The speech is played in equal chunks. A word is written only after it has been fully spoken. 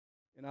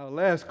In our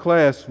last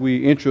class,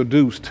 we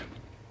introduced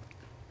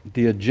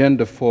the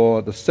agenda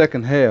for the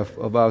second half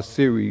of our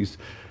series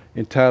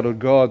entitled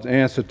God's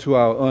Answer to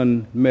Our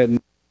Unmet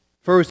Needs.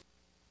 First,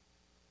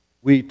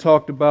 we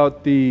talked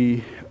about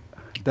the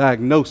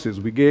diagnosis.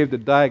 We gave the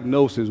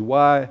diagnosis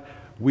why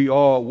we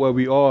are where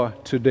we are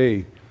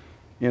today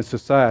in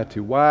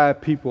society, why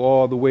people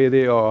are the way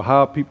they are,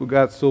 how people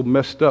got so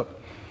messed up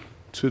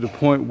to the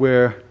point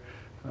where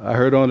I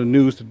heard on the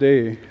news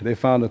today they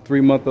found a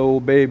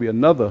 3-month-old baby,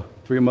 another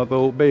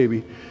 3-month-old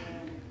baby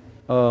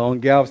on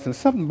Galveston.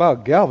 Something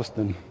about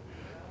Galveston,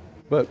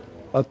 but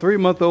a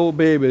 3-month-old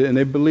baby, and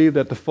they believe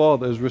that the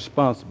father is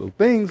responsible.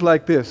 Things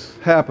like this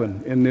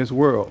happen in this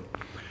world.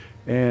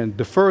 And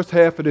the first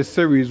half of this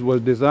series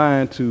was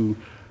designed to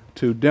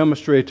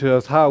demonstrate to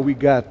us how we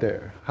got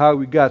there, how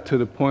we got to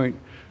the point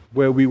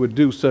where we would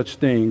do such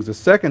things. The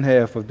second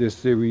half of this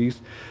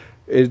series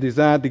is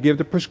designed to give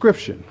the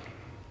prescription.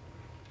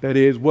 That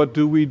is, what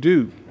do we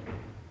do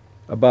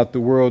about the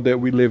world that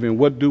we live in?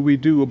 What do we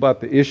do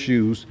about the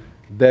issues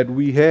that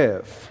we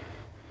have?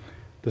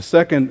 The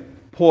second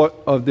part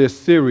of this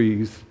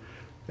series,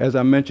 as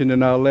I mentioned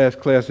in our last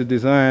class, is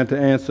designed to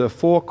answer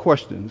 4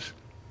 questions.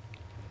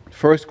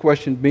 First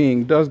question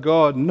being, does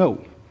God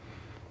know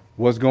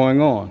what's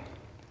going on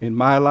in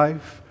my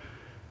life?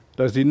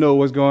 Does he know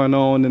what's going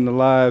on in the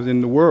lives in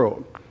the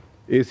world?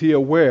 Is he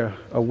aware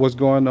of what's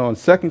going on?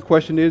 Second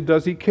question is,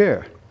 does he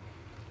care?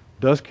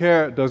 Does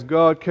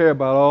God care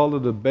about all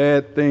of the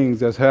bad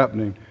things that's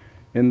happening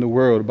in the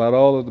world, about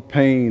all of the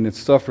pain and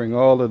suffering,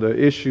 all of the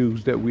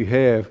issues that we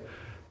have?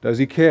 Does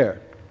he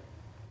care?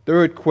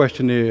 Third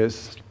question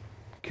is,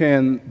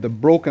 can the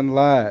broken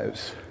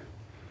lives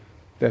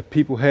that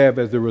people have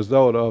as a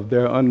result of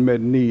their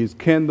unmet needs,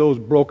 can those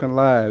broken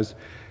lives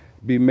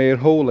be made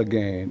whole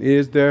again?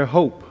 Is there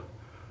hope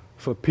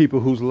for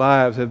people whose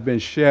lives have been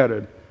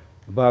shattered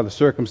by the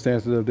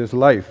circumstances of this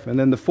life? And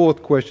then the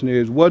fourth question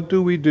is, what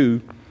do we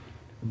do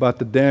about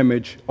the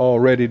damage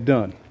already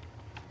done?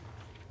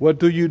 What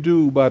do you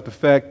do about the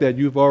fact that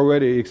you've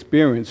already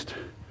experienced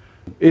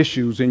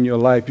issues in your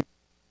life? You've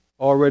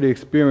already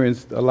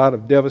experienced a lot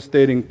of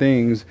devastating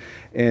things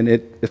and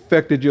it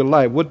affected your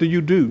life. What do you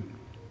do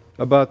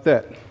about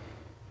that?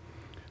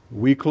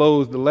 We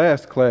closed the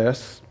last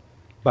class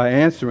by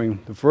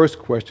answering the first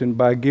question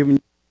by giving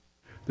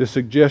the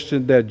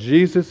suggestion that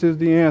Jesus is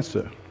the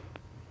answer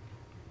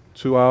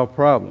to our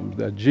problems,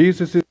 that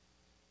Jesus is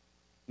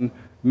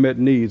met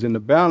needs. And the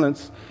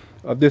balance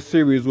of this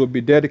series will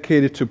be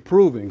dedicated to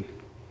proving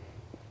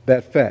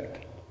that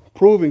fact,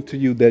 proving to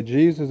you that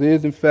Jesus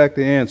is in fact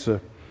the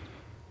answer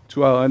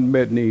to our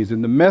unmet needs.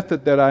 And the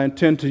method that I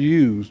intend to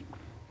use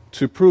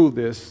to prove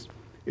this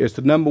is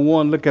to, number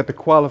one, look at the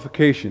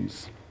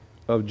qualifications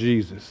of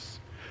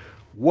Jesus.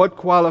 What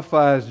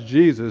qualifies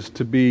Jesus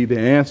to be the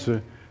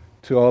answer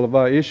to all of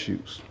our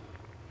issues?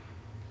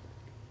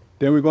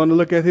 Then we're going to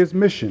look at his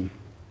mission.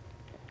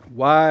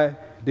 Why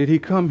did he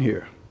come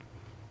here?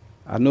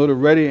 I know the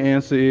ready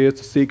answer is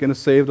to seek and to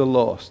save the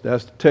lost.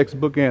 That's the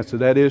textbook answer.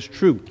 That is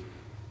true.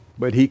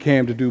 But he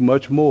came to do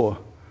much more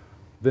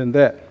than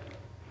that.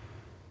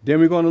 Then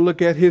we're going to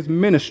look at his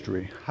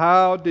ministry.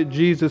 How did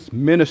Jesus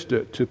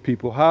minister to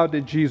people? How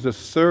did Jesus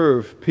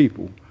serve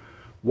people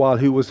while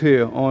he was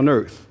here on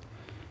earth?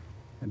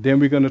 And then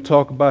we're going to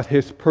talk about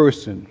his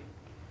person,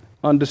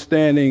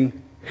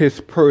 understanding his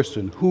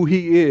person, who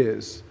he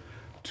is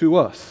to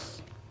us.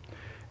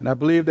 And I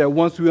believe that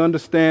once we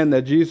understand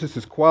that Jesus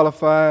is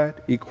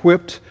qualified,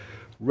 equipped,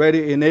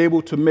 ready, and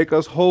able to make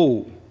us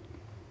whole,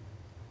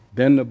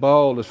 then the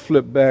ball is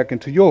flipped back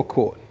into your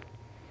court.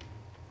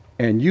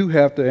 And you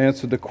have to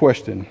answer the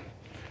question,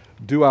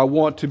 do I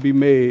want to be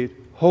made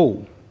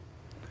whole?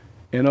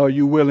 And are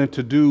you willing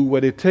to do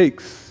what it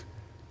takes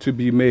to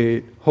be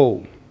made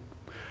whole?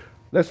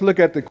 Let's look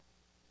at the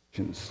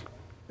questions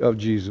of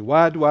Jesus.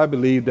 Why do I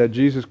believe that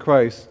Jesus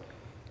Christ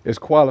is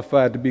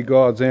qualified to be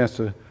God's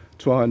answer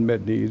to our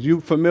unmet needs? You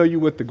familiar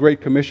with the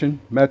Great Commission,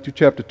 Matthew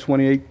chapter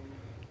 28,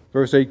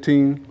 verse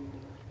 18?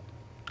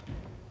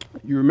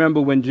 You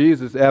remember when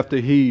Jesus, after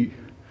he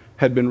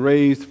had been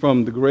raised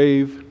from the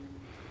grave,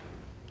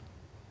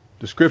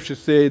 the scripture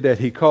said that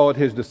he called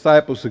his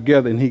disciples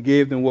together and he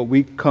gave them what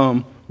we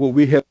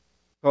have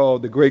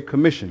called the Great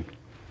Commission.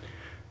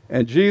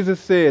 And Jesus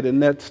said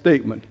in that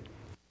statement,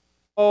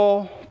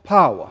 all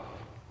power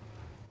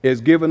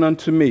is given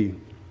unto me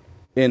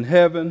in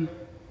heaven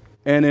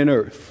and in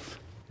earth.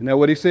 Isn't that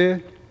what he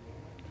said?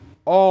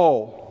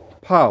 All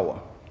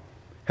power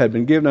had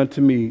been given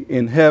unto me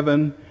in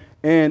heaven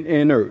and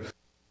in earth.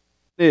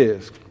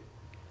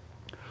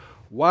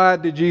 Why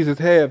did Jesus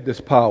have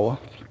this power,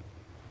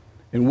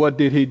 and what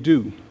did he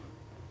do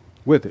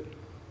with it?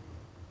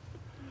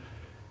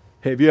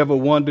 Have you ever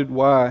wondered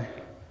why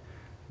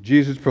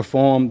Jesus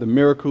performed the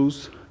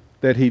miracles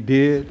that he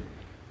did?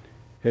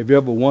 Have you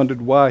ever wondered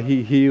why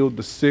he healed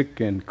the sick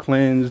and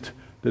cleansed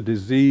the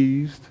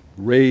diseased,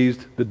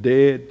 raised the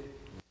dead?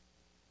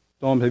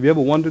 Have you ever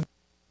wondered?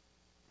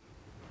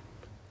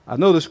 I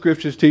know the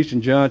scriptures teach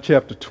in John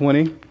chapter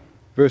 20,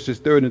 verses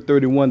 30 and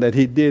 31, that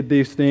he did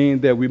these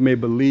things that we may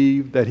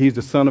believe that he's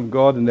the Son of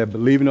God, and that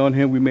believing on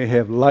him we may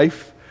have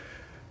life.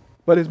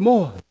 But it's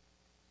more.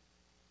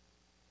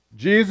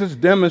 Jesus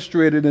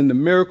demonstrated in the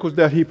miracles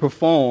that he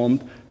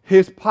performed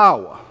his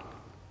power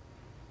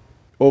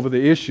over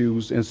the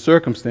issues and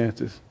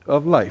circumstances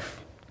of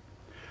life.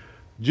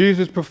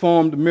 Jesus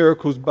performed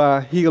miracles by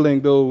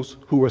healing those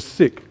who were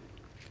sick.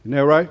 Isn't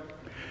that right?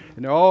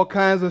 And there are all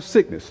kinds of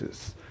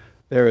sicknesses.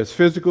 There is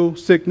physical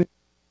sickness,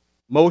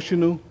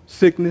 emotional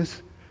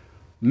sickness,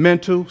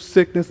 mental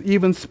sickness,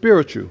 even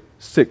spiritual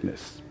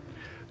sickness.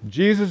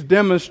 Jesus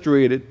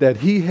demonstrated that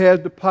he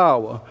has the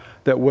power,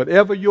 that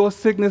whatever your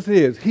sickness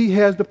is, he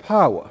has the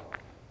power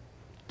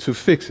to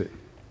fix it.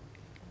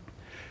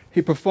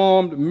 He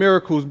performed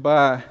miracles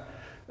by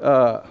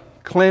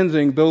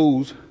cleansing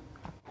those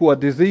who are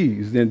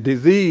diseased. And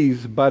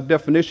disease, by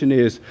definition,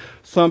 is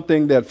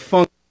something that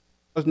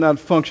does not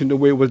function the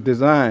way it was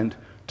designed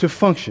to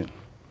function.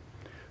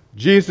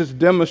 Jesus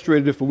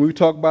demonstrated it. When we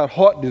talk about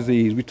heart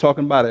disease, we're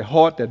talking about a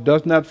heart that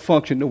does not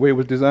function the way it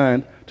was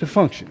designed to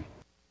function.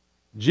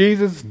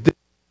 Jesus demonstrated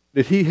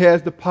that he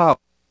has the power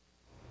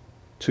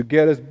to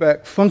get us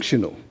back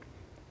functional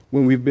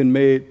when we've been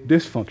made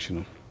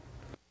dysfunctional.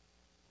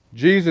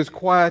 Jesus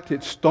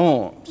quieted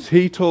storms.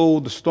 He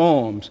told the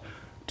storms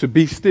to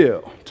be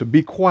still, to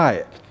be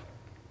quiet,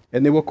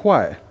 and they were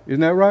quiet.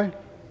 Isn't that right?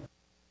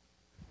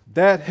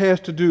 That has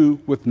to do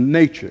with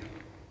nature.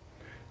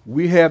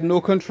 We have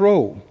no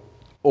control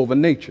over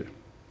nature.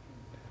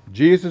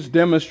 Jesus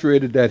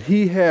demonstrated that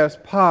he has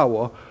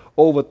power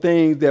over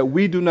things that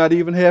we do not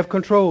even have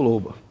control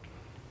over.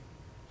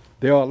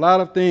 There are a lot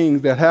of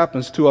things that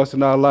happens to us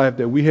in our life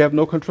that we have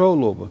no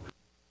control over.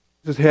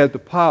 Jesus has the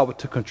power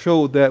to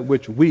control that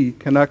which we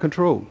cannot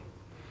control.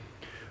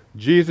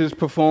 Jesus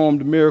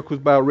performed miracles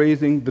by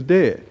raising the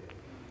dead.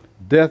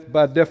 Death,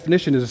 by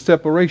definition, is a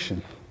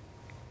separation.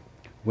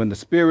 When the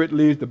spirit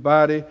leaves the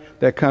body,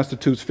 that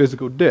constitutes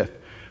physical death.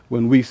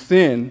 When we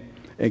sin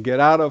and get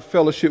out of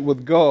fellowship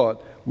with God,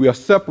 we are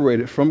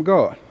separated from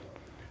God.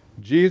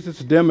 Jesus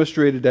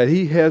demonstrated that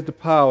he has the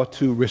power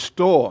to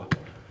restore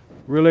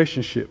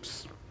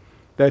relationships,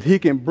 that he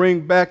can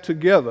bring back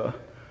together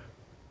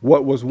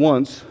what was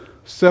once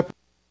separate.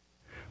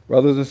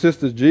 Brothers and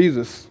sisters,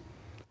 Jesus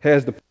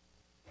has the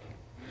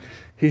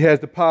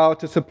power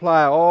to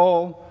supply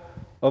all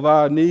of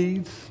our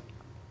needs.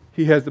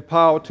 He has the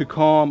power to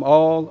calm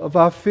all of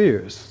our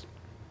fears.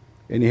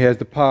 And he has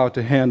the power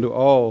to handle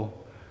all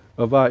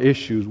of our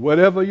issues.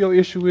 Whatever your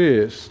issue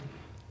is,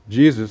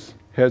 Jesus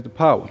has the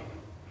power.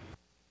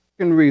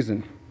 Second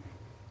reason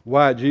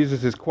why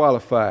Jesus is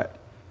qualified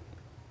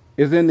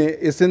is in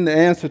the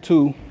answer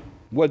to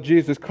what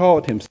Jesus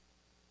called himself.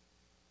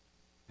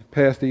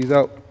 Pass these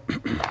out.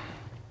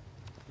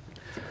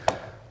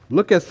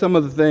 Look at some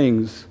of the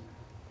things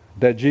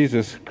that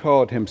Jesus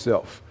called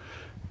himself.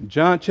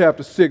 John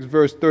chapter 6,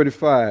 verse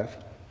 35,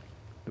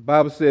 the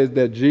Bible says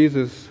that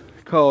Jesus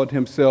called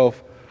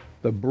himself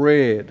the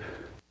bread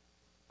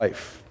of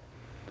life.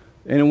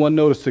 Anyone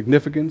know the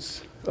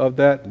significance of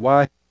that?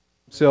 Why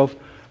himself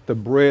the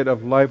bread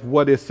of life?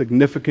 What is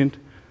significant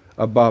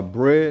about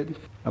bread?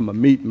 I'm a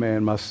meat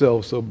man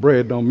myself, so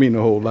bread don't mean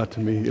a whole lot to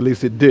me. At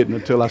least it didn't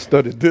until I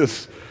studied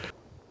this.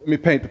 Let me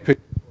paint the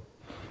picture.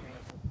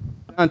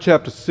 John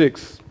chapter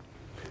 6,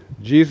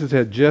 Jesus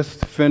had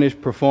just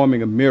finished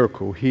performing a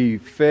miracle. He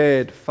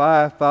fed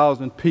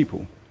 5,000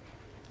 people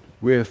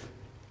with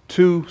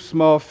 2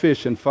 small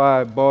fish and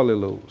 5 barley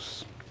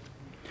loaves.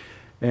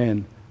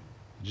 And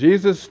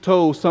Jesus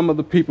told some of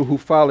the people who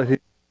followed him,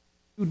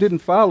 "You didn't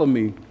follow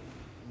me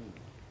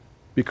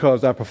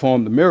because I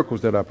performed the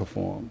miracles that I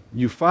performed.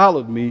 You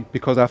followed me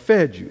because I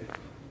fed you."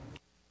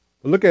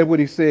 But look at what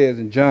he says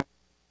in John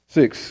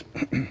 6,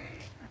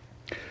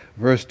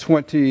 verse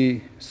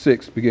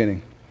 26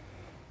 beginning.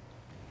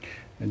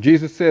 "And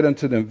Jesus said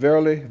unto them,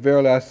 Verily,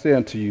 verily, I say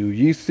unto you,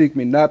 ye seek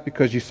me not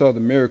because ye saw the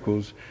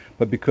miracles,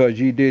 but because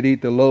ye did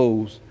eat the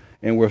loaves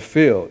and were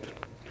filled.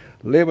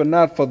 Labor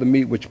not for the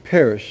meat which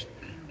perisheth,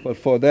 but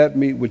for that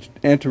meat which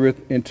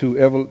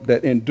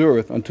that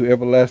endureth unto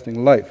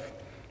everlasting life,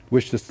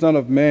 which the Son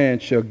of Man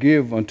shall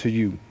give unto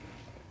you.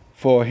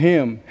 For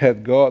him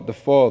hath God the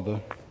Father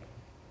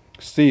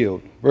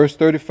sealed." Verse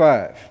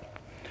 35,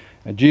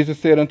 "And Jesus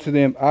said unto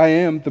them, I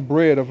am the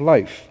bread of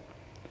life.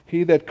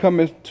 He that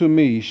cometh to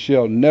me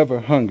shall never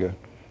hunger,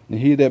 and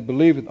he that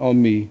believeth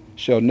on me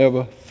shall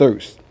never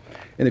thirst."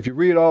 And if you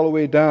read all the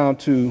way down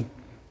to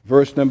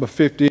verse number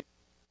 15,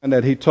 and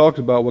that he talked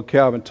about what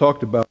Calvin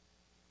talked about,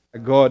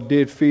 God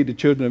did feed the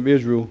children of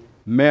Israel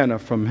manna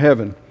from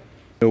heaven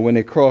when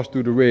they crossed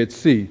through the Red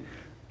Sea.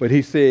 But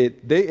he said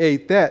they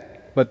ate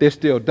that, but they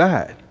still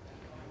died.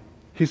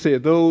 He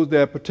said, those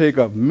that partake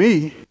of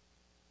me.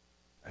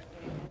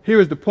 Here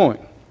is the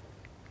point.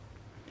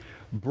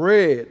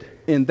 Bread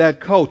in that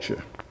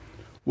culture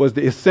was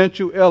the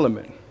essential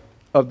element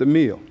of the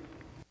meal.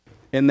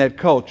 In that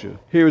culture,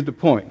 here is the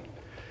point.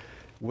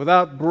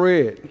 Without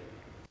bread,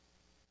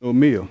 no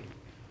meal.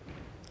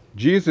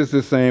 Jesus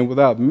is saying,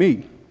 without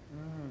me,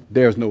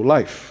 there's no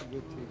life.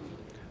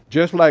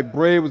 Just like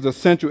bread was the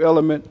essential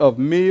element of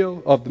the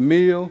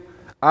meal,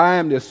 I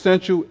am the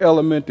essential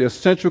element, the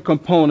essential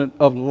component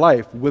of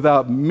life.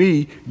 Without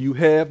me, you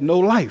have no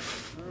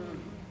life.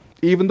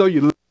 Even though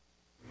you live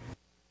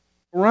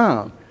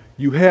around,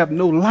 you have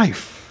no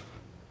life.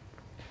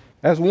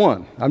 That's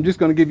one. I'm just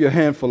going to give you a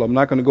handful. I'm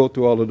not going to go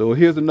through all of those.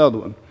 Here's another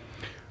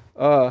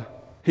one.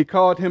 He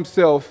called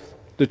himself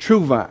the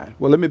true vine.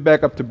 Well, let me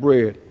back up to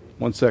bread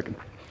 1 second.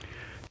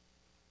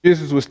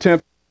 Jesus was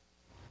tempted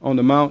on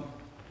the mount.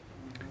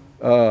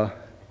 The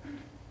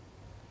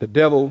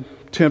devil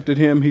tempted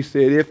him. He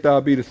said, if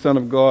thou be the Son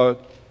of God,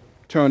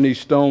 turn these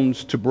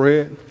stones to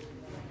bread.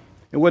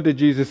 And what did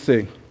Jesus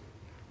say?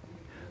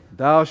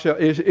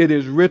 It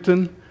is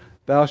written,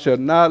 thou shalt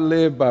not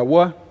live by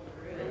what?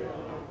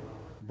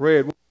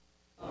 Bread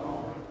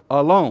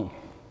alone.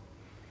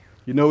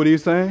 You know what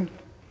he's saying?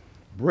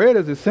 Bread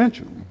is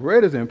essential.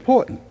 Bread is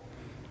important.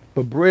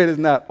 But bread is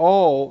not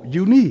all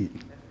you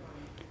need.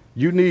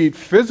 You need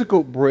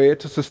physical bread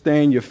to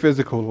sustain your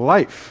physical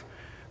life.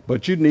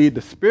 But you need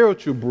the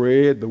spiritual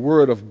bread, the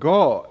Word of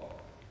God,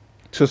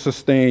 to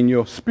sustain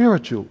your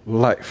spiritual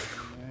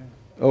life.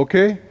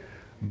 Okay?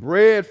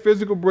 Bread,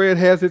 physical bread,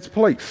 has its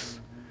place.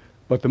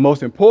 But the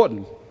most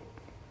important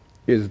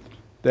is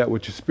that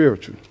which is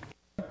spiritual.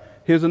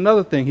 Here's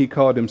another thing he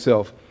called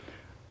himself.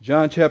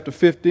 John chapter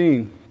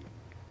 15,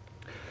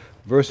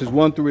 verses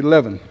 1 through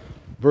 11.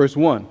 Verse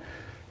 1.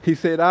 He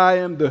said, I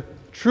am the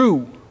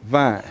true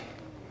vine.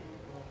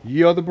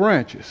 Ye are the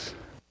branches.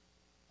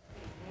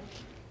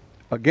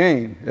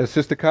 Again, as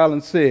Sister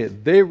Collins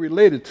said, they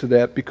related to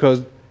that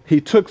because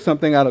he took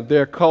something out of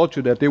their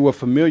culture that they were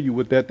familiar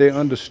with, that they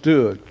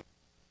understood,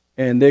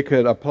 and they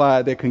could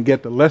apply, they can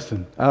get the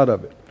lesson out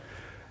of it.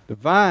 The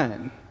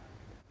vine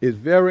is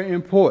very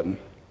important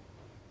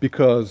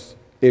because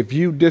if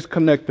you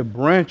disconnect the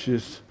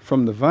branches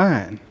from the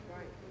vine,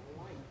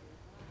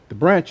 the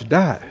branch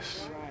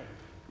dies.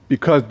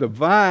 Because the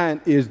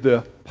vine is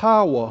the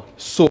power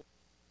source.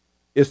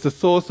 It's the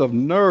source of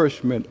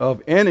nourishment,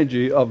 of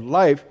energy, of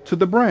life to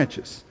the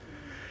branches.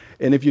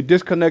 And if you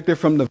disconnect it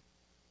from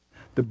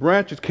the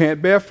branches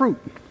can't bear fruit.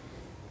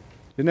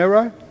 Isn't that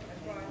right?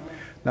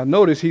 Now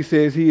notice he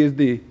says he is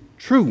the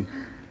true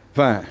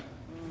vine.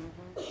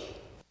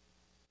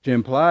 Which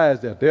implies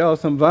that there are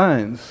some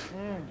vines.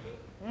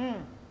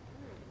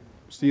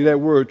 See, that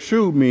word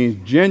true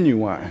means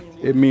genuine.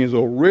 It means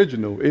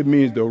original. It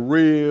means the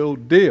real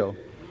deal.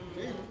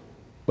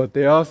 But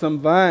there are some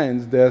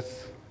vines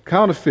that's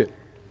counterfeit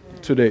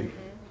today.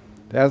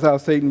 That's how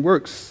Satan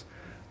works.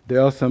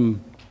 There are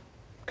some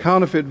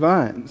counterfeit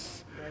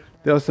vines.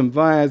 There are some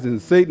vines, and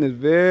Satan is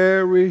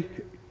very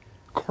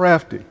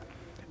crafty.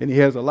 And he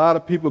has a lot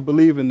of people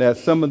believing that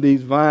some of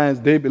these vines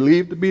they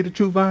believe to be the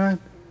true vine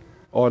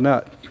or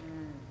not.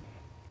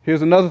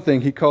 Here's another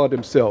thing he called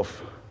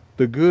himself,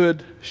 the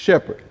good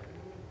shepherd.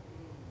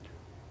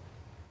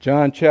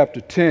 John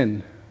chapter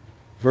 10,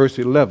 verse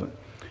 11.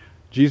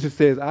 Jesus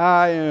says,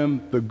 I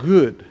am the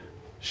good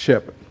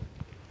shepherd.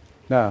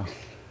 Now,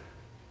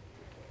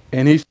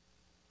 and he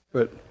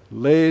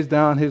lays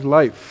down his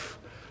life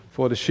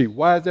for the sheep.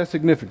 Why is that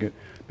significant?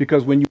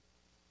 Because when you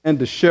understand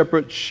the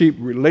shepherd-sheep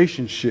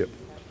relationship,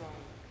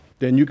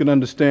 then you can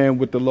understand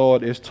what the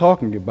Lord is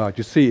talking about.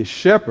 You see, a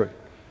shepherd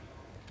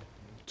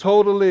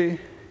totally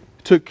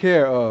took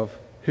care of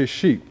his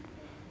sheep.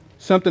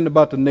 Something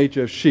about the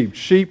nature of sheep.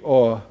 Sheep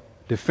are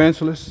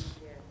defenseless.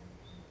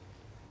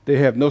 They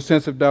have no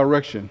sense of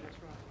direction.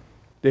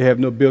 They have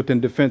no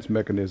built-in defense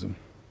mechanism.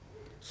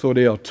 So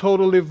they are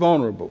totally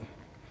vulnerable.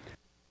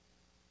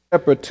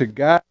 Shepherd to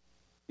guide,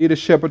 they need a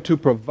shepherd to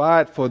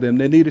provide for them.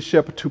 They need a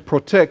shepherd to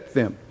protect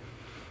them.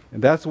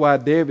 And that's why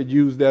David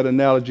used that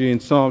analogy in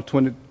Psalm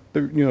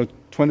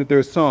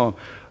 23rd Psalm.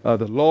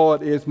 The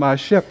Lord is my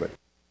shepherd.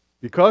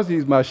 Because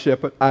he's my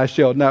shepherd, I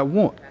shall not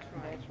want.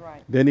 That's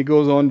right. Then he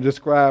goes on to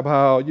describe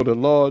how the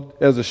Lord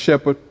as a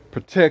shepherd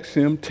protects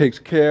him, takes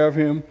care of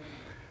him.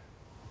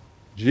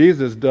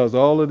 Jesus does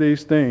all of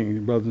these things,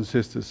 brothers and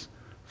sisters,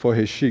 for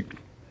his sheep.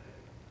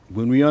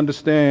 When we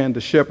understand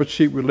the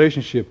shepherd-sheep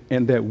relationship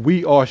and that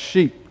we are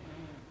sheep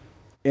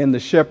in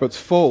the shepherd's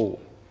fold,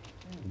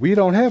 we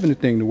don't have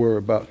anything to worry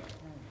about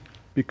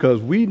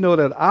because we know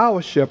that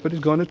our shepherd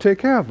is going to take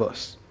care of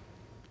us.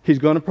 He's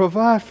going to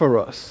provide for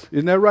us.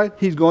 Isn't that right?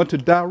 He's going to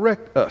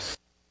direct us.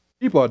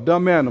 Sheep are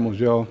dumb animals,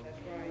 y'all.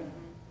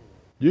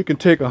 You can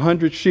take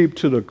 100 sheep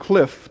to the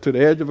cliff, to the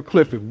edge of a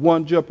cliff. If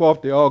one jump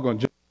off, they're all going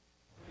to jump.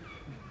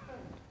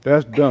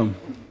 That's dumb.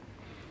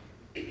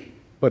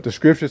 But the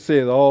scripture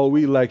says all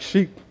we like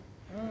sheep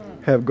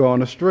have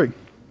gone astray.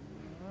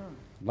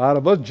 A lot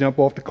of us jump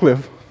off the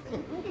cliff.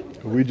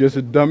 We just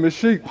as dumb as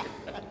sheep.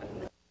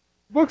 The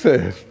book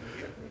says,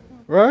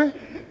 right?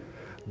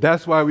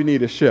 That's why we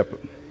need a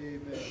shepherd.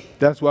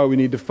 That's why we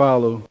need to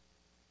follow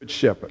the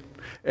shepherd.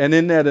 And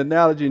in that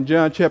analogy in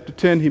John chapter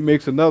 10, he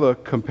makes another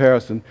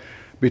comparison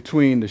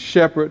between the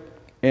shepherd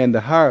and the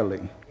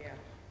hireling.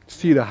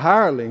 See, the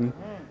hireling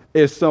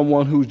is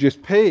someone who's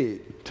just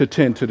paid to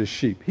tend to the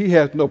sheep. He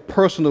has no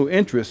personal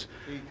interest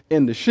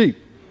in the sheep.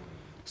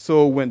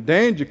 So when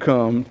danger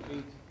comes,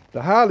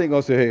 The hireling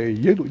gonna say, hey,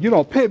 you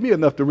don't pay me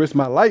enough to risk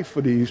my life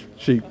for these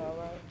sheep.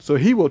 So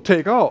he will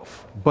take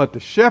off, but the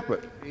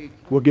shepherd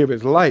will give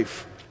his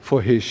life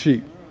for his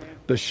sheep.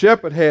 The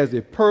shepherd has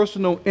a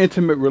personal,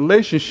 intimate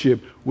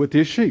relationship with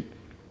his sheep.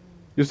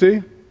 You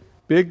see?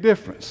 Big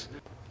difference.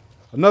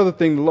 Another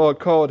thing the Lord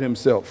called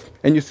himself.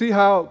 And you see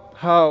how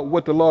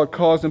what the Lord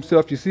calls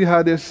himself, you see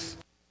how this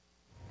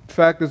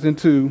factors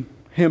into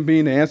him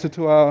being the answer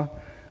to our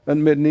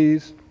unmet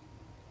needs?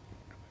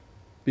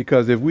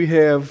 Because if we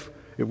have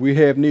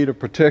need of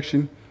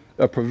protection,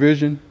 of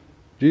provision,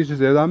 Jesus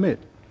says, I'm it.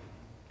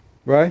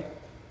 Right?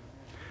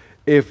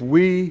 If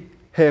we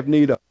have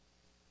need of,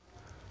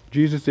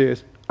 Jesus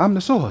says, I'm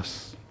the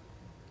source.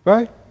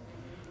 Right?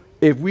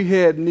 If we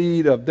had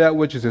need of that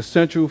which is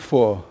essential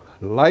for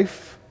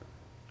life,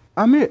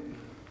 I'm it.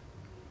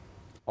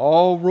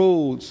 All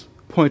roads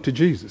point to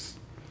Jesus.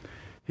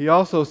 He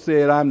also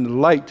said, I'm the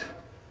light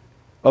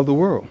of the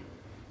world.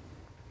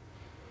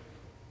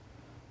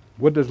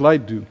 What does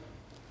light do?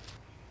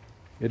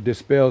 It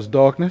dispels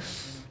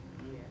darkness.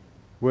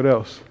 What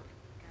else?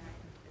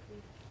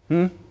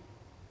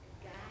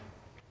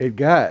 It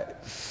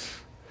guides.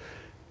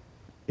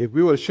 If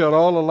we were to shut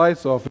all the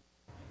lights off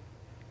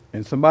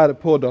and somebody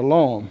pulled the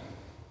alarm,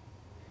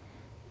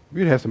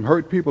 we'd have some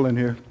hurt people in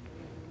here.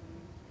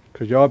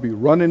 Because y'all be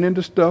running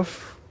into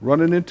stuff,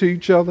 running into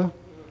each other,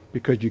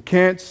 because you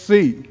can't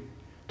see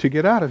to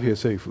get out of here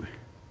safely.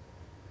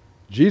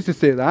 Jesus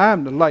said, I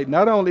am the light.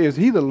 Not only is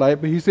he the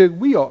light, but he said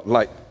we are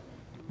light.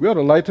 We are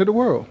the light to the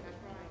world.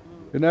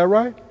 Isn't that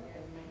right?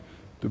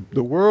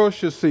 The world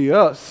should see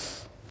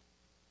us.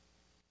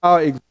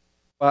 By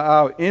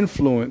our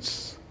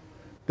influence,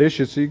 they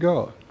should see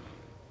God,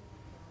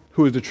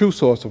 who is the true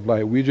source of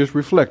light. We're just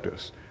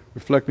reflectors,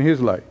 reflecting his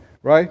light,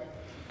 right?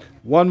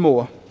 One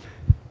more.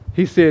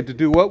 He said to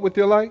do what with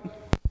your light?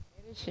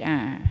 Let it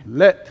shine.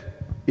 Let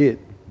it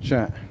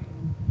shine.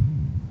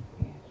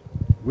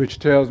 Which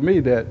tells me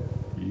that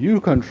you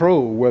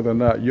control whether or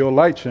not your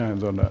light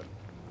shines or not.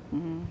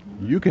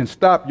 Mm-hmm. You can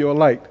stop your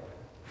light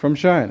from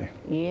shining.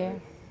 Yeah.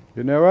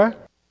 Isn't that right?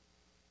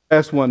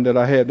 Last one that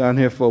I had down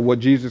here for what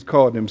Jesus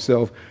called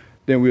himself,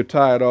 then we'll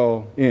tie it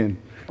all in.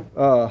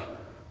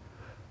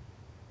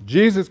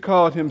 Jesus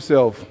called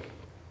himself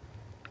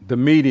the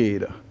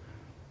mediator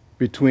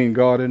between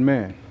God and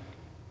man.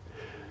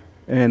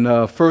 In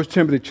 1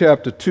 Timothy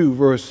chapter 2,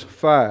 verse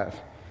 5,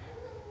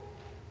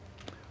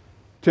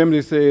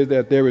 Timothy says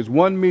that there is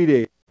one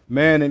mediator,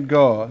 man and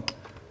God,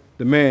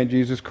 the man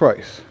Jesus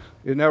Christ.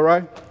 Isn't that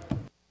right?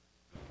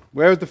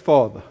 Where is the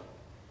Father?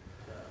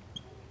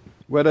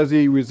 Where does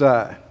he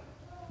reside?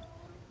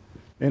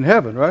 In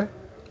heaven, right?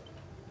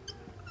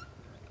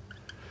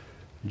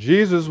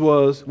 Jesus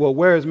was, well,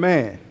 where is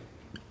man?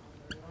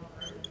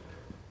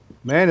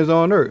 Man is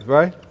on earth,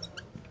 right?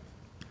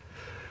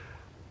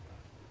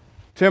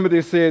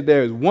 Timothy said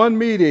there is one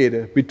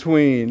mediator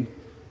between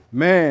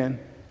man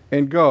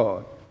and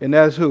God, and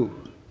that's who?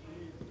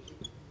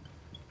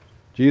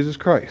 Jesus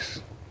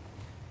Christ.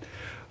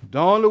 The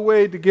only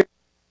way to get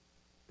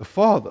the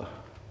Father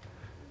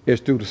is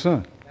through the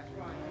Son.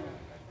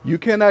 You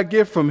cannot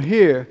get from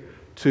here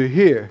to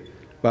here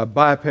by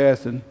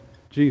bypassing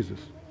Jesus.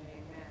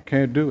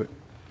 Can't do it.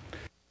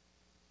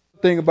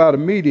 Thing about a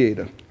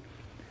mediator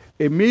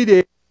is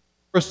a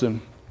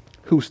person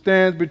who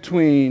stands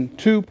between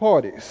two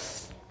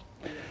parties,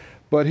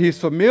 but he's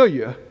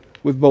familiar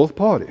with both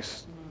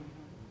parties.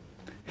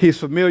 He's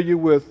familiar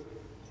with,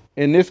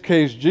 in this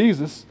case,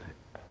 Jesus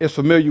is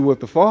familiar with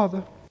the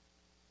Father,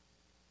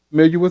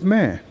 familiar with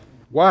man.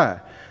 Why?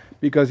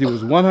 Because he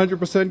was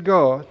 100%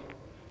 God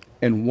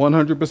and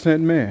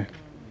 100% man.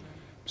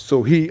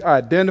 So he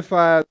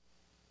identified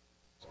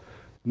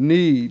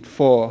need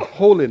for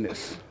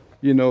holiness.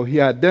 You know, he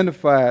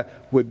identified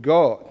with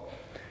God.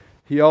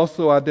 He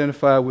also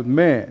identified with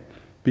man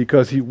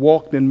because he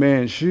walked in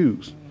man's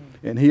shoes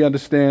and he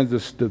understands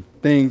the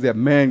things that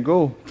man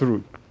go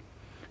through.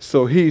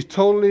 So he's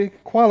totally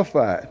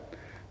qualified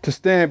to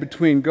stand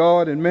between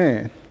God and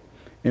man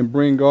and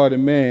bring God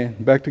and man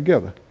back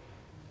together.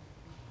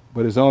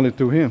 But it's only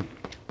through him.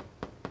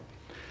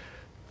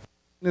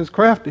 It's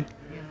crafty.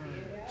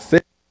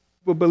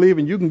 People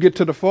believing you can get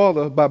to the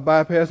Father by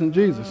bypassing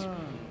Jesus.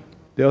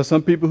 There are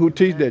some people who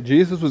teach that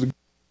Jesus was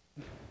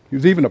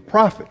even a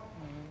prophet,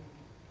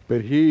 but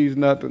he's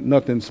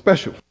nothing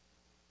special.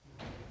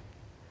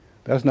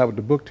 That's not what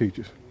the book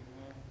teaches.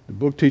 The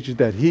book teaches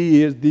that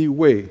he is the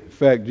way. In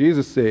fact,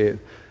 Jesus said,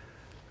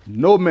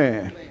 no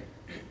man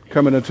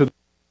coming unto the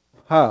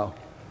how?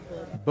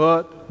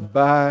 But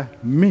by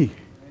me.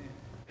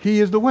 He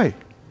is the way.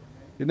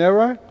 Isn't that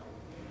right?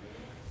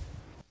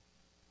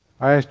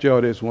 I asked y'all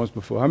this once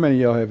before. How many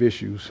of y'all have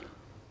issues?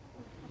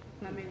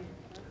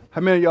 How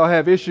many of y'all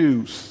have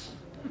issues?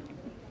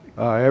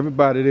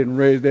 Everybody didn't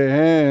raise their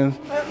hands.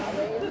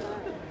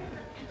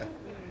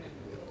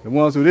 The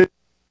ones who didn't,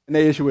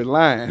 their issue with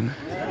lying.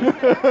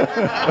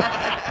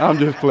 I'm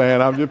just playing.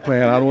 I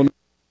don't want to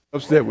be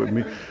upset with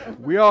me.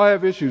 We all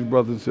have issues,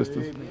 brothers and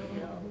sisters.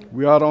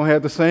 We all don't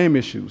have the same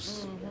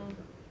issues.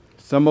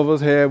 Some of us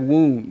have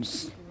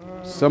wounds.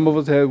 Some of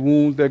us have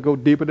wounds that go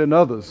deeper than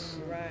others.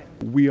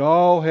 We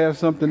all have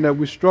something that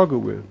we struggle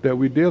with, that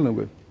we're dealing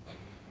with.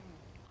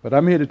 But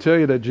I'm here to tell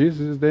you that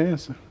Jesus is the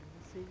answer.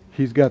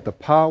 He's got the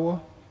power.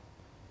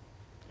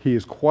 He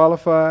is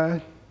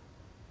qualified.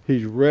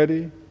 He's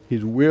ready.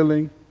 He's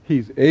willing.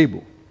 He's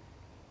able.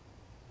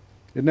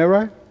 Isn't that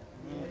right?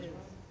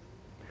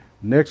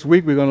 Next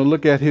week, we're going to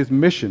look at his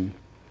mission.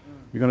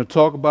 We're going to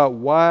talk about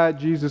why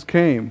Jesus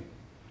came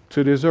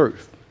to this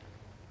earth.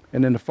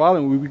 And then the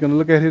following week, we're going to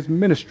look at his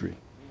ministry,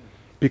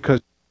 because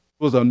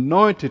he was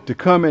anointed to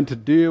come and to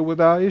deal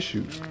with our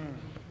issues.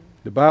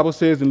 The Bible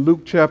says in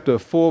Luke chapter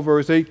 4,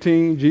 verse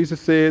 18, Jesus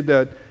said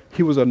that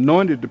he was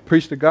anointed to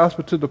preach the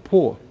gospel to the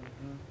poor,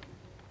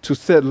 to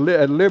set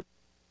at liberty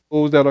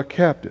those that are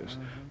captives,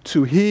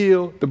 to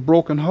heal the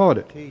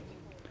brokenhearted.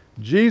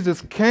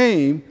 Jesus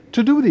came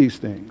to do these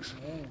things.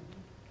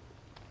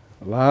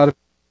 A lot of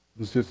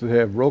sisters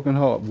have broken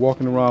hearts,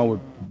 walking around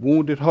with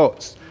wounded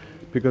hearts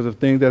because of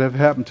things that have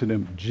happened to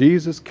them.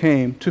 Jesus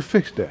came to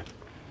fix that.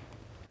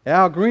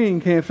 Al Green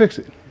can't fix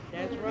it.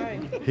 That's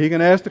right. He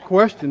can ask the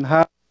question,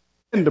 how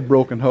in the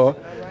broken heart,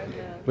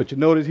 but you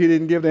notice he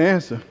didn't give the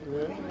answer,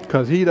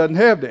 because he doesn't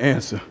have the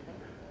answer.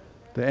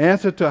 The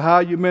answer to how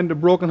you mend the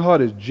broken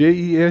heart is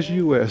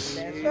Jesus.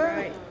 That's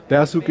right.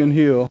 That's who can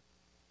heal.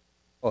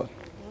 A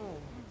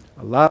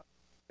lot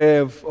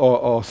of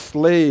are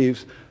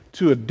slaves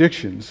to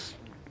addictions.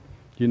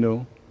 You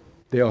know,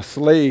 they are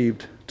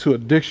slaved to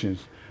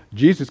addictions.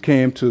 Jesus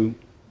came to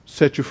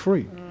set you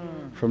free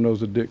from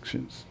those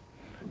addictions.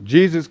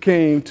 Jesus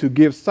came to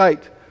give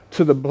sight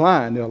to the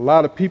blind. There are a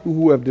lot of people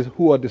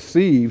who are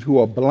deceived, who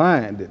are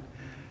blinded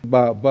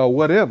by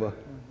whatever.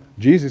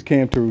 Jesus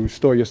came to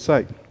restore your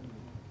sight.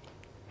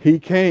 He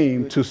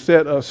came to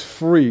set us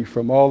free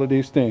from all of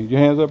these things. Your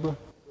hands up, bro.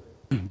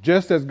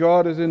 Just as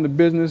God is in the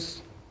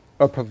business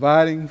of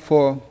providing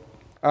for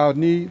our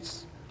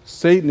needs,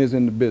 Satan is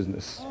in the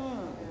business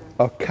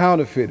of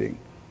counterfeiting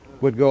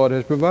what God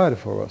has provided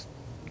for us.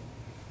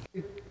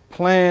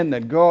 Plan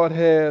that God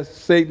has,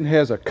 Satan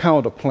has a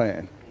counter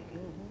plan.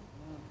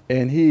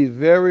 And he's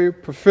very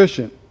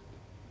proficient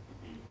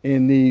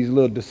in these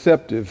little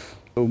deceptive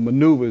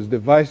maneuvers,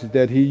 devices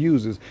that he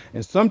uses.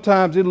 And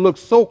sometimes it looks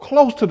so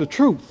close to the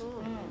truth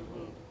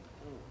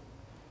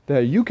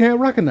that you can't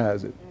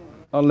recognize it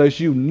unless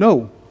you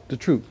know the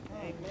truth.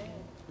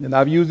 And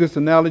I've used this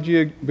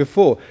analogy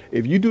before.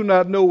 If you do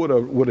not know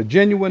what a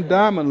genuine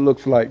diamond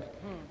looks like,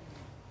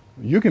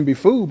 you can be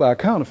fooled by a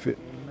counterfeit.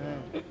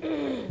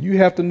 You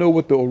have to know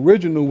what the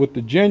original, what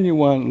the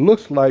genuine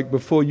looks like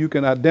before you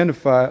can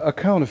identify a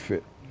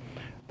counterfeit.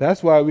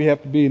 That's why we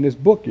have to be in this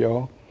book,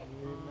 y'all,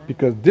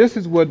 because this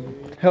is what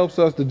helps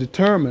us to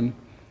determine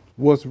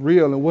what's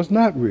real and what's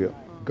not real.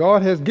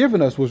 God has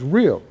given us what's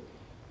real,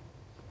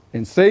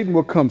 and Satan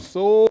will come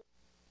so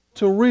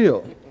to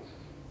real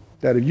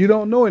that if you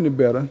don't know any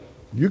better,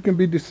 you can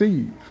be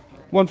deceived.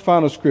 One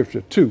final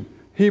scripture, 2,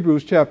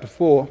 Hebrews chapter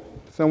 4.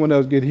 Someone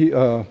else get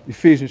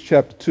Ephesians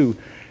chapter 2.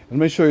 Let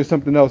me show you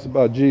something else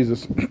about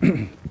Jesus,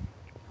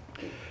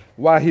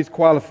 why he's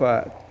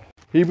qualified.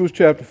 Hebrews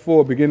chapter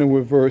 4, beginning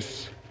with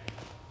verse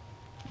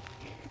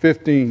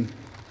 15.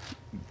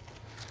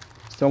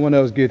 Someone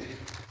else get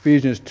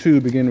Ephesians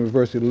 2, beginning with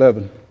verse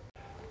 11.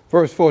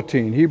 Verse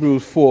 14,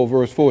 Hebrews 4,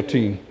 verse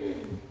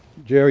 14.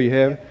 Jerry, you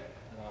have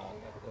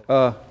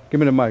it? Give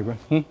me the mic,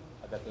 bro.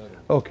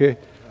 Okay.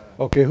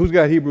 Okay, who's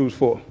got Hebrews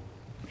 4?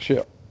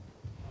 Michelle.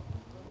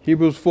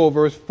 Hebrews 4,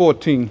 verse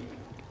 14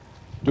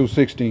 through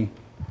 16.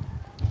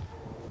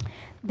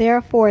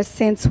 Therefore,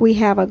 since we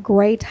have a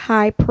great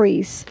high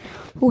priest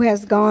who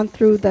has gone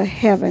through the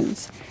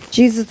heavens,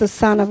 Jesus the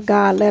Son of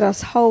God, let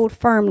us hold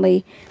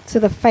firmly to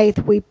the faith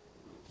we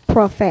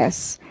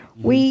profess.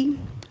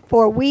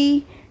 For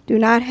we do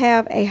not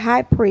have a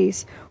high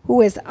priest who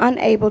is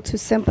unable to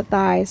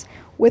sympathize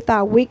with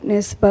our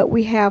weakness, but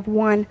we have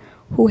one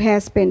who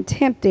has been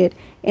tempted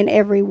in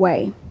every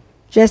way,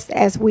 just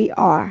as we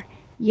are,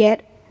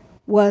 yet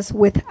was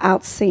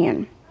without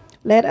sin.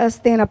 Let us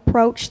then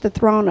approach the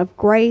throne of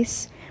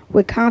grace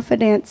with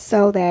confidence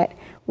so that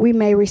we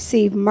may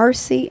receive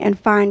mercy and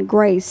find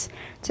grace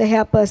to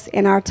help us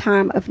in our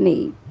time of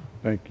need.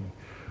 Thank you.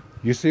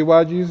 You see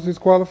why Jesus is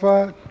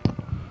qualified?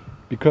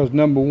 Because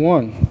number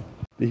one,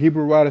 the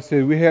Hebrew writer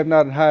says, we have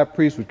not a high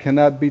priest who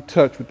cannot be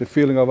touched with the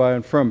feeling of our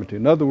infirmity.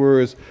 In other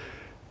words,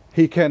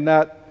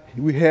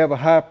 we have a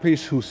high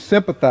priest who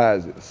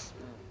sympathizes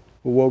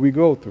with what we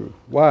go through.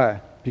 Why?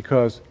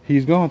 Because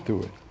he's gone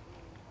through it.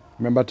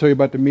 Remember I told you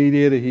about the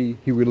mediator, he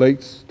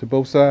relates to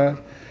both sides?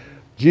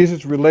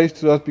 Jesus relates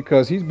to us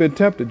because he's been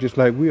tempted just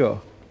like we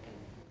are.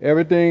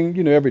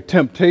 Everything, every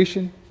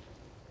temptation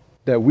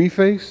that we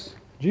face,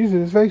 Jesus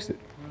has faced it.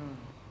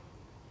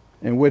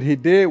 And what he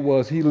did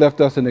was he left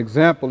us an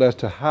example as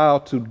to how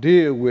to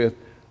deal with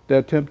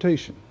that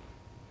temptation.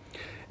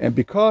 And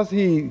because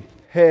he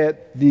had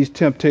these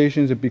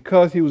temptations and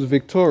because he was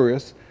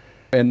victorious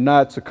and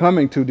not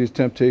succumbing to these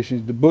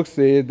temptations, the book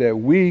said that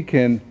we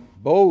can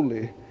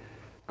boldly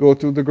go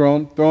through the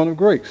throne of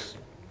grace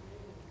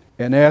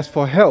and ask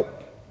for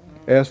help,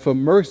 ask for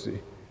mercy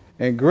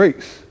and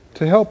grace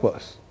to help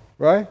us,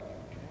 right?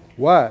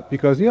 Why?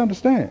 Because he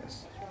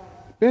understands.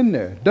 Been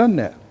there, done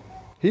that.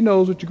 He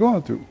knows what you're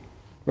going through,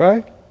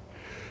 right?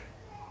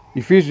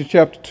 Ephesians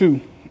chapter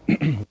 2.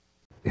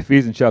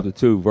 Ephesians chapter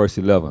 2, verse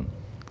 11.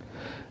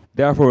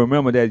 Therefore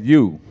remember that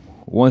you,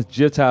 once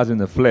Gentiles in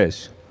the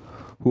flesh,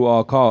 who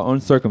are called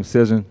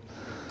uncircumcision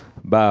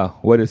by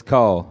what is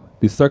called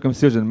the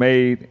circumcision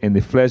made in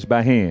the flesh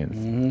by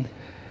hands,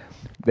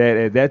 that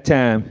at that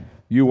time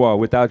you are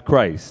without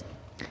Christ,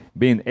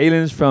 being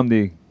aliens from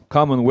the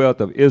commonwealth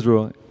of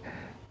Israel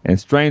and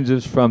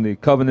strangers from the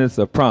covenants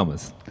of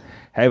promise,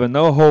 having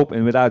no hope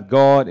and without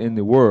God in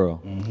the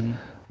world.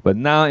 But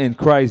now in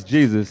Christ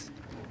Jesus,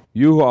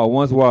 you who are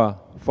once were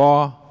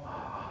far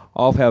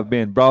off have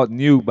been brought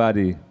new by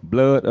the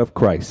blood of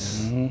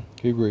Christ.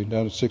 Keep reading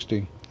down to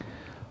 16.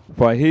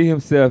 For he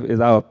himself is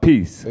our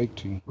peace,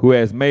 18. who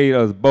has made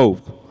us both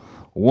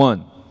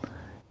one,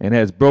 and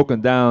has broken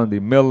down the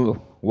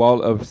middle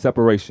wall of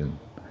separation,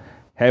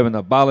 having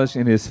abolished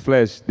in his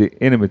flesh the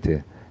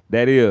enmity,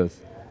 that is,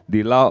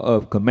 the law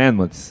of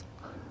commandments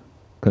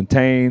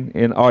contained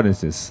in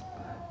ordinances,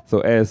 so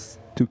as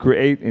to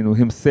create in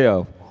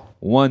himself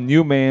one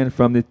new man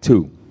from the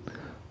two,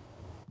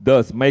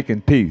 thus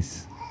making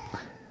peace,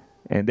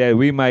 and that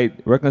we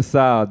might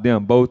reconcile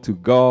them both to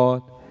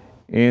God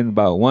in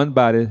by one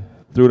body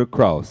through the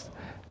cross,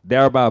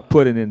 thereby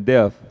putting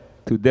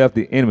to death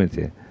the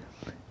enmity.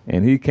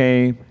 And he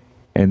came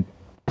and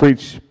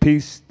preached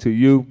peace to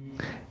you,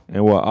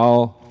 and were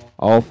all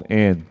off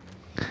in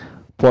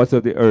parts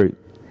of the earth.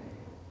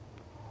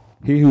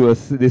 He who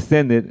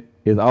descended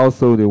is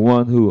also the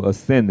one who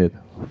ascended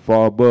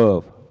far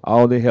above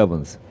all the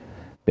heavens,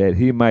 that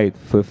he might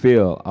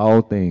fulfill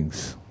all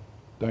things.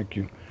 Thank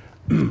you.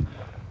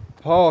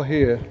 Paul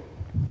here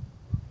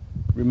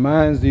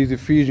reminds these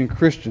Ephesian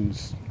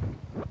Christians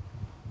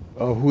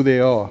of who they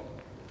are.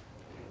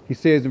 He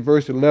says in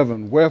verse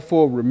 11,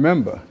 wherefore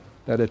remember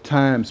that at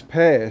times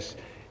past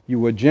you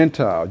were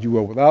Gentiles, you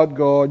were without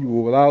God, you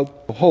were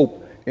without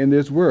hope in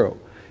this world.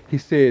 He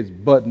says,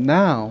 but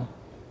now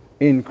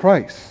in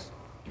Christ,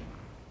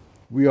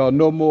 we are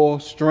no more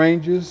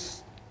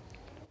strangers.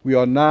 We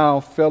are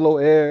now fellow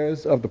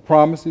heirs of the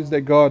promises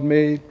that God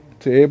made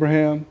to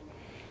Abraham.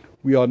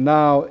 We are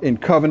now in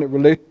covenant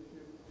relationship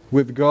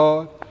with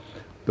God.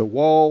 The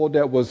wall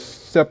that was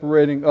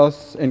separating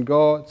us and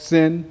God,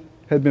 sin,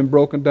 had been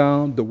broken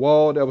down. The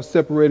wall that was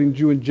separating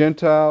Jew and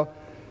Gentile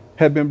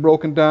had been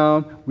broken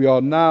down. We are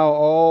now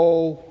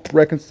all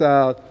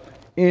reconciled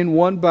in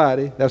one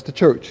body, that's the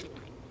church,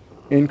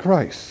 in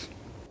Christ.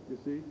 You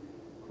see,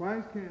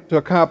 Christ came to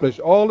accomplish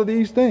all of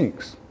these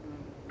things.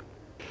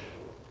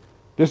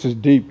 This is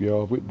deep,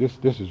 y'all.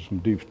 This is some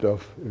deep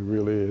stuff. It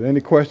really is.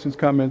 Any questions,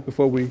 comments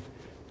before we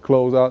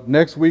close out?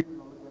 Next week,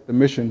 the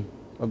mission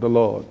of the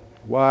Lord.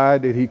 Why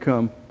did he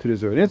come to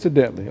this earth?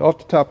 Incidentally, off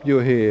the top of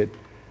your head,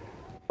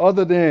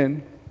 other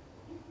than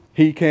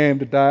he came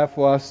to die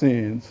for our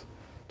sins,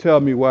 tell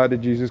me, why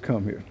did Jesus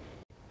come here?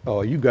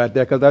 Oh, you got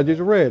that because I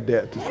just read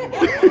that.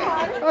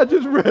 I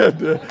just read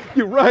that.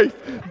 You're right,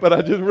 but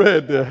I just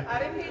read that. I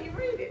didn't hear you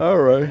read it. All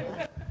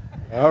right.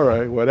 All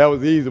right. Well, that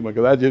was the easy one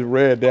because I just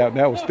read that, and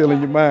that was still in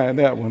your mind,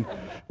 that one.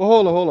 Well,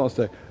 hold on a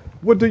second.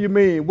 What do you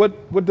mean?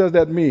 What does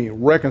that mean,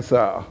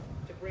 reconcile?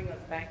 To bring us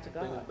back to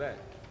God. Bring us back.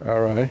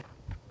 All right.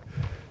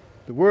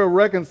 The word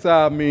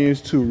reconcile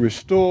means to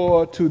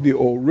restore to the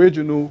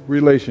original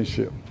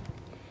relationship.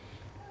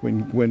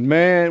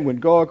 When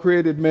God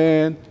created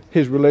man,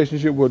 his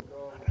relationship was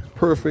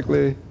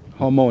perfectly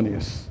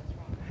harmonious.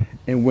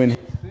 And when he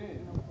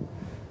sinned,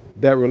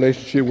 that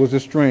relationship was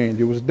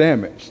estranged, it was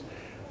damaged.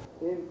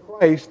 In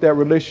Christ, that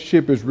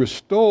relationship is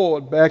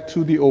restored back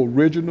to the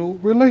original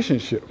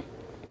relationship.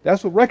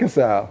 That's what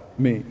reconcile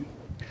means.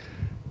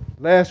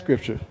 Last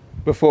scripture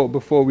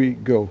before we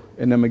go,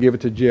 and I'm going to give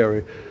it to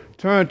Jerry.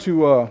 Turn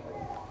to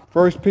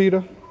 1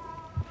 Peter,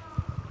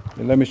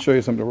 and let me show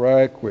you something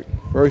right quick.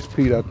 1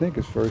 Peter, I think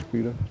it's 1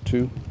 Peter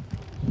 2.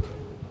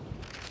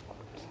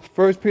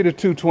 1 Peter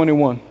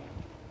 2:21.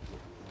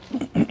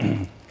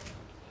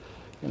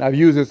 And I've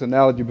used this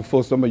analogy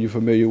before, some of you are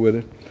familiar with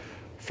it.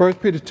 1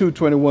 Peter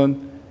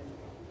 2:21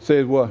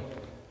 says what?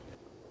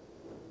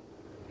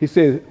 He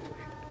says,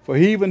 for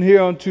even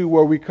hereunto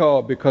were we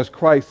called, because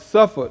Christ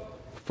suffered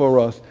for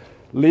us,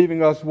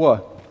 leaving us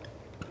what?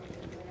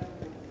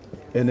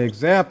 An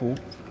example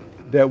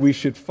that we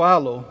should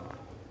follow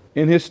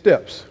in his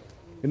steps.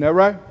 Isn't that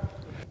right?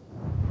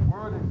 The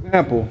word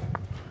example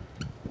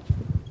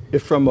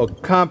is from a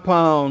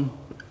compound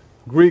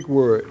Greek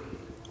word,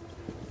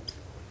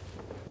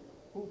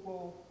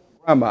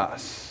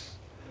 hupogrammos.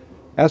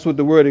 That's what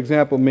the word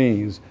example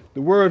means.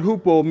 The word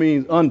hupo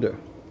means under.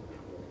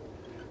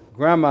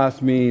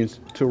 Grammos means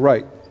to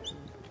write.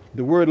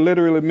 The word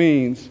literally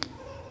means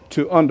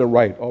to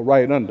underwrite or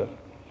write under.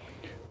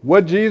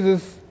 What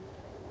Jesus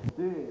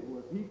did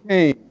was he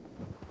came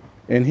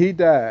and he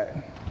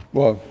died.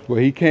 Well,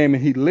 he came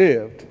and he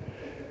lived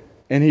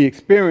and he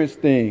experienced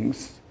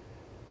things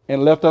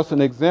and left us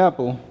an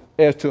example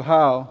as to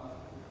how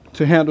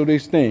to handle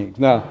these things.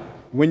 Now,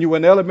 When you were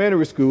in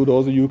elementary school,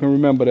 those of you who can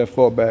remember that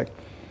far back,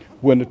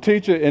 when the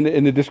teacher, and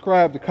it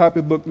described the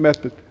copybook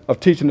method of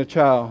teaching a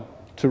child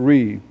to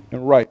read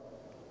and write.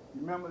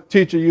 Remember the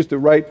teacher used to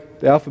write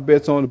the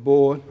alphabets on the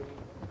board?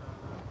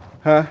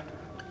 Huh?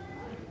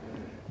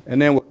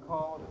 And then would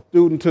call the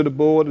student to the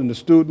board, and the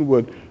student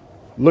would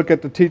look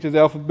at the teacher's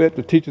alphabet.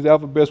 The teacher's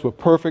alphabets were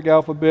perfect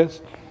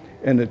alphabets.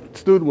 And the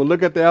student would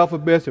look at the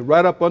alphabets, and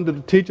right up under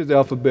the teacher's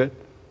alphabet,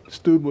 the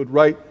student would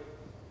write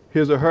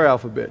his or her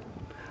alphabet,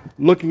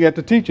 looking at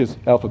the teacher's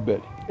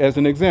alphabet as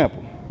an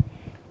example.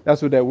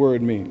 That's what that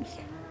word means.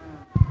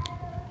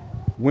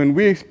 When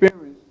we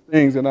experience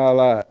things in our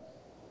lives,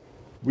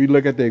 we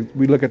look at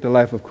the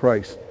life of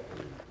Christ.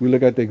 We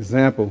look at the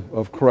example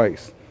of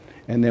Christ.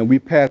 And then we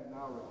pattern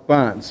our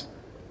response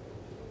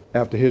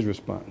after his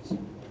response.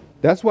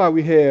 That's why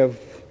we have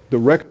the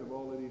record of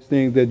all of these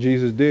things that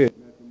Jesus did,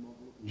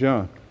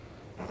 John,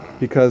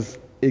 because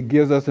it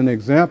gives us an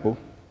example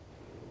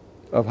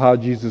of how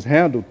Jesus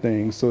handled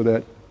things so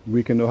that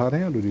we can know how to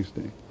handle these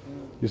things.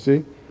 You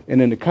see?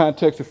 And in the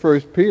context of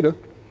 1 Peter,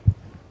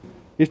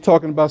 he's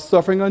talking about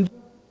suffering unjustly.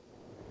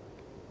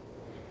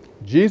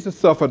 Jesus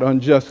suffered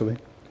unjustly,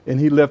 and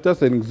he left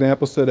us an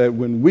example so that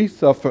when we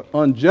suffer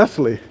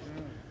unjustly,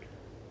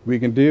 we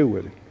can deal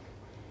with it.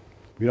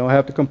 We don't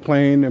have to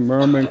complain and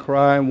murmur and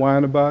cry and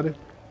whine about it.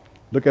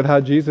 Look at how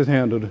Jesus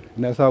handled it,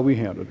 and that's how we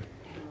handled it.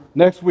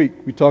 Next week,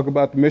 we talk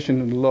about the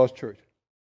mission of the lost church.